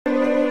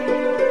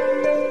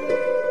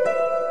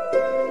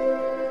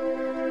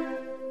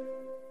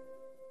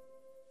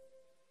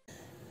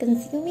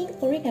Consuming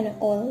oregano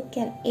oil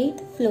can aid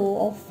the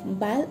flow of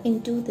bile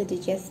into the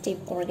digestive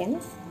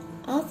organs.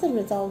 As a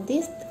result,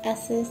 this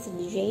assists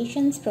the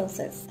digestion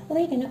process.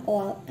 Oregano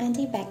oil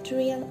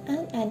antibacterial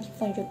and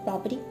antifungal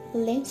property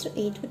lends to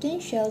its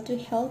potential to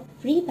help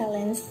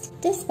rebalance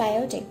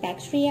dysbiotic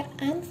bacteria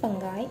and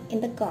fungi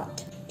in the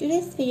gut.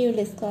 Today's video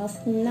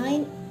discusses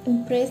 9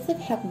 impressive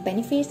health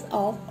benefits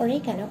of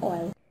oregano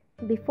oil.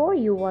 Before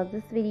you watch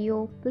this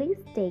video, please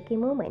take a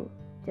moment.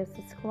 Just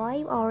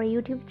subscribe our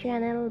YouTube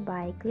channel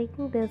by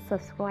clicking the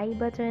subscribe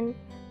button,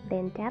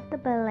 then tap the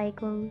bell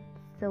icon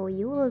so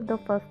you will be the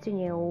first to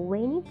know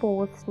when we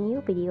post new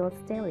videos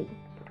daily.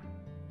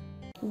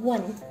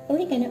 1.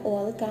 Oregano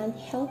oil can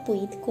help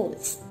with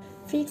colds.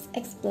 Freaks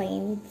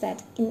explain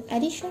that in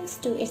addition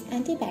to its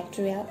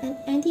antibacterial and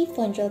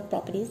antifungal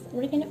properties,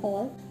 oregano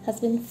oil has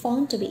been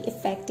found to be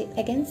effective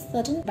against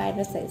certain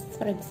viruses.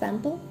 For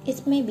example,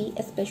 it may be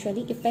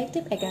especially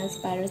effective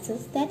against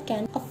viruses that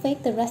can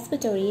affect the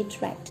respiratory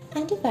tract.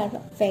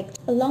 Antiviral effect,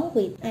 along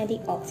with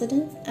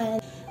antioxidants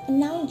and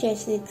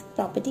analgesic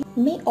property,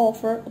 may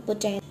offer a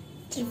potent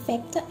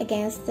trifecta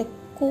against the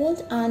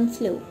cold and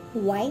flu.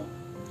 Why?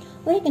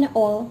 Oregano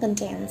oil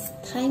contains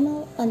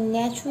thymol, a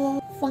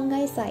natural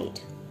fungicide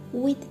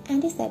with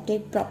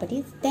antiseptic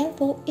properties.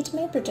 Therefore, it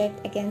may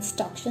protect against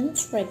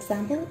toxins. For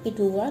example, it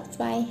works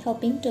by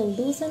helping to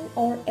loosen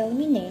or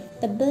eliminate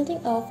the building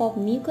up of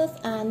mucus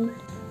and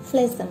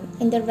phlegm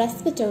in the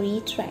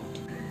respiratory tract.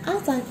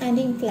 As an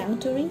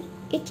anti-inflammatory,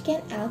 it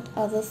can act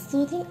as a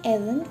soothing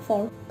agent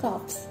for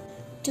coughs.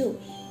 2.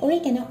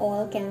 Oregano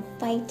oil can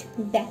fight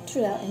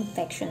bacterial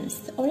infections.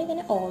 The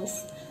oregano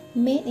oil's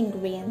main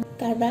ingredient,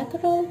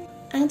 carbapenem,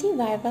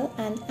 antiviral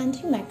and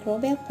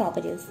antimicrobial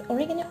properties.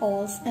 Oregano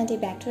oil's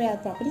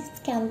antibacterial properties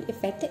can be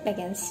effective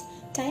against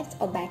types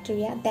of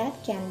bacteria that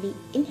can be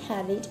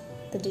inhabit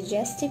the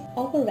digestive,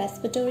 upper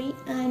respiratory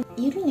and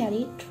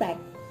urinary tract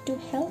to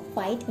help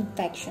fight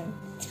infection.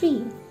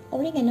 3.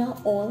 Oregano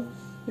oil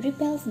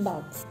repels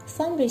bugs.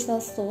 Some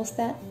research shows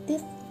that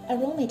this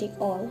aromatic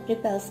oil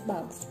repels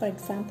bugs. For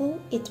example,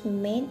 its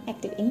main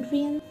active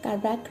ingredient,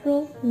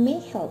 carbapenem, may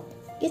help.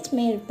 It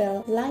may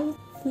repel lice,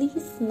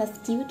 fleas,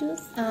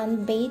 mosquitoes,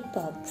 and bed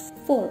bugs.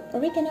 4.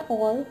 Oregano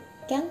oil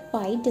can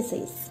fight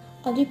disease.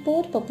 A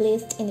report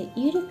published in the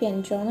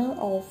European Journal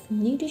of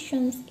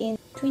Nutrition in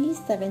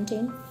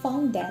 2017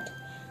 found that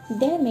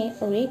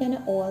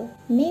oregano oil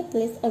may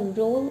play a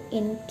role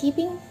in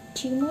keeping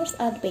tumors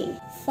at bay.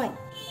 5.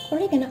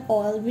 Oregano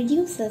oil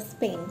reduces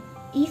pain.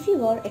 If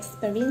you are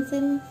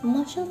experiencing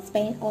muscle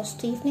pain or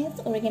stiffness,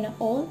 oregano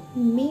oil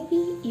may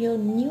be your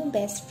new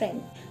best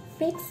friend.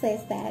 Frick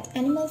says that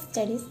animal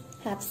studies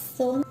have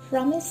shown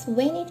promise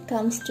when it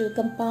comes to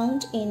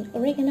compound in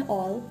oregano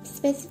oil.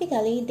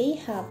 Specifically, they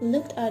have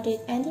looked at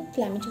its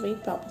anti-inflammatory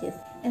properties.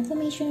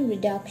 Inflammation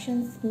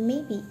reductions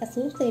may be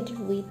associated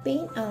with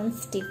pain and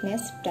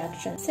stiffness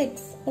reduction.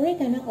 6.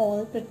 Oregano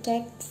oil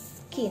protects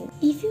skin.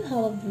 If you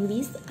have a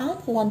bruise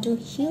and want to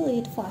heal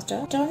it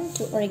faster, turn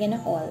to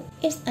oregano oil.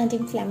 Its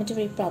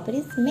anti-inflammatory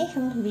properties may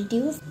help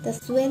reduce the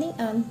swelling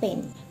and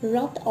pain.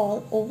 Rub the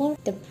oil over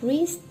the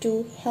bruise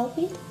to help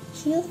it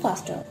heal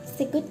faster.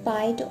 Say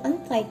goodbye to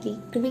unsightly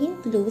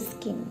green-blue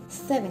skin.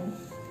 7.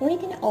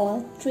 Oregano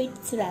oil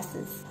treats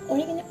rashes.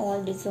 Oregano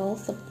oil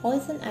dissolves the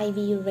poison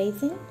ivy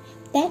resin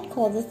that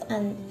causes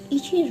an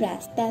itchy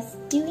rash that's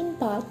due in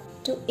part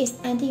to its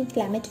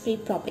anti-inflammatory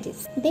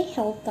properties. They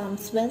help calm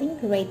swelling,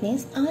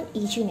 redness, and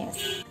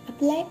itchiness.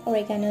 Apply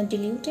oregano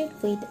diluted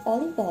with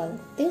olive oil.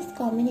 These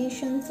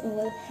combinations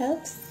will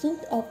help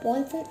soothe a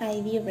poison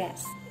ivy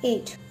rash.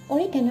 8.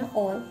 Oregano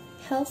oil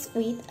helps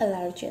with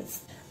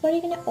allergies.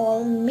 Oregano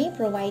oil may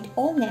provide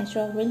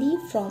all-natural relief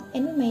from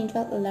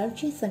environmental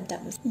allergy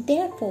symptoms.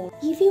 Therefore,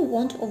 if you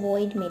want to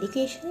avoid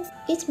medications,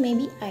 it may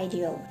be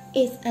ideal.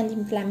 Its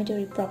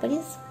anti-inflammatory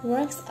properties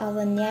works as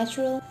a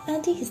natural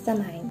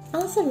antihistamine.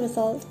 As a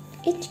result,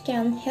 it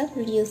can help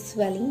reduce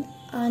swelling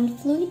and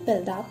fluid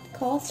buildup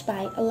caused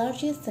by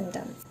allergy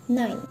symptoms.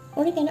 9.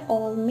 Oregano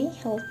oil may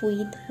help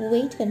with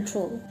weight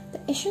control. The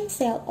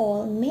essential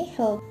oil may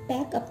help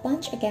pack a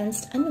punch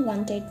against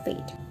unwanted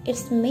weight.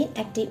 Its main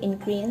active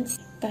ingredients,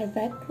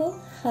 carbapenem,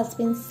 has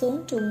been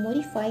shown to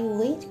modify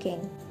weight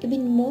gain.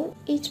 Even more,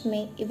 it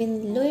may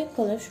even lower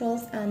cholesterol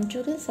and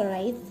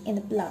triglycerides in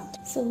the blood.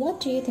 So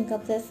what do you think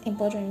of this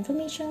important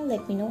information?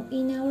 Let me know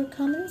in our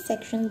comment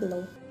section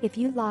below. If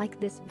you like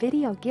this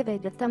video, give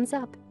it a thumbs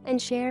up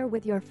and share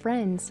with your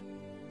friends.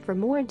 For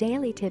more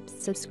daily tips,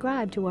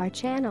 subscribe to our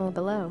channel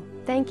below.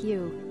 Thank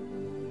you.